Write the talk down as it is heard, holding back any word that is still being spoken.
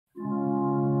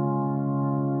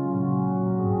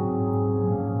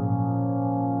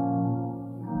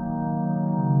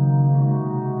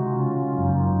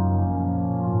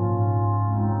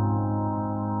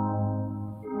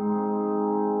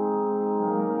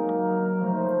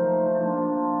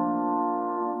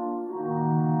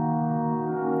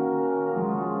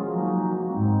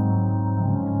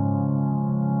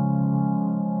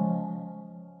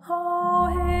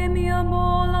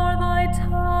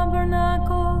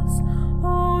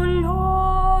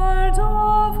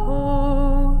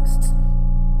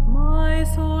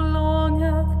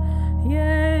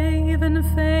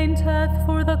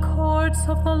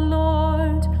of the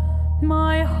Lord.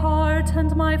 My heart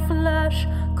and my flesh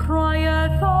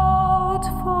crieth out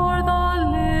for the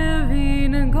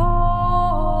living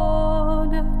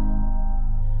God.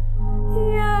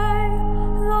 Yea,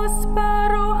 the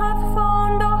sparrow hath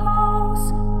found a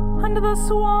house, and the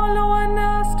swallow a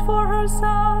nest for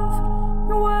herself,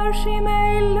 where she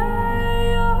may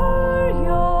lay her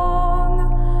young.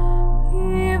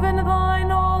 Even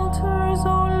thine altars,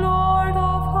 O Lord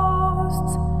of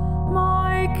hosts,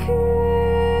 my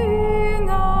King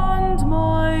and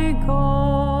my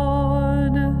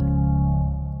God.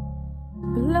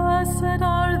 Blessed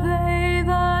are they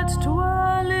that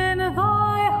dwell in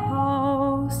thy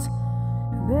house,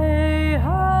 they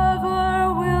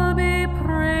ever will be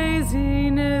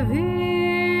praising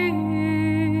thee.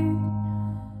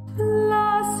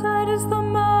 Blessed is the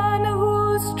man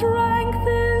whose strength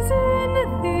is in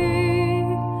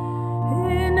thee,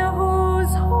 in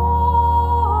whose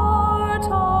heart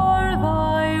are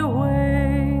thy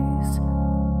ways,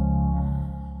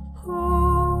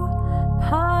 who,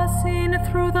 passing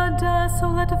through the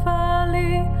desolate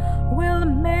valley, will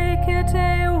make it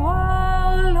a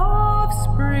well of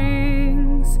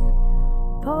springs.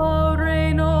 The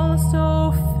rain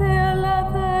also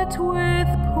filleth it with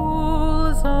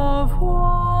pools of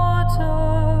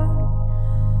water.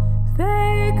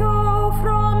 They go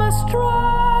from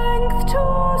strength to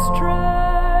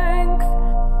strength,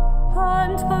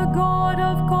 and the God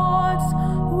of gods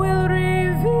will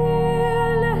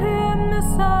reveal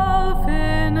himself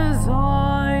in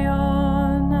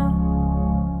Zion.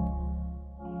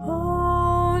 O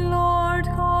Lord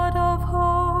God of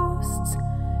hosts,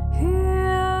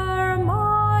 hear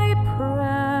my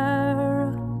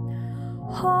prayer.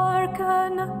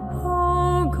 Hearken,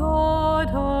 O God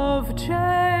of Jacob.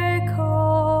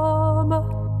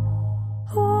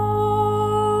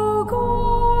 O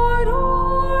God,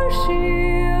 our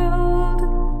shield,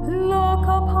 look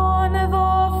upon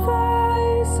the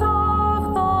face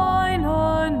of thine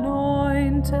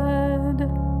anointed.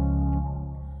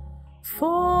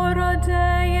 For a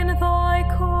day in thy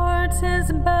courts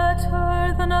is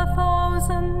better than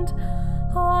 1,000.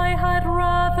 I had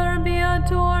rather be a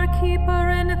doorkeeper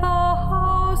in the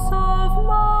house of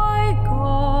my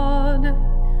God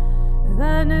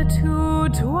than to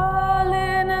dwell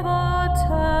in the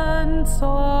tents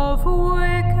of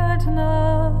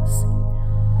wickedness.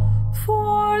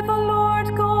 For the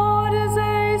Lord God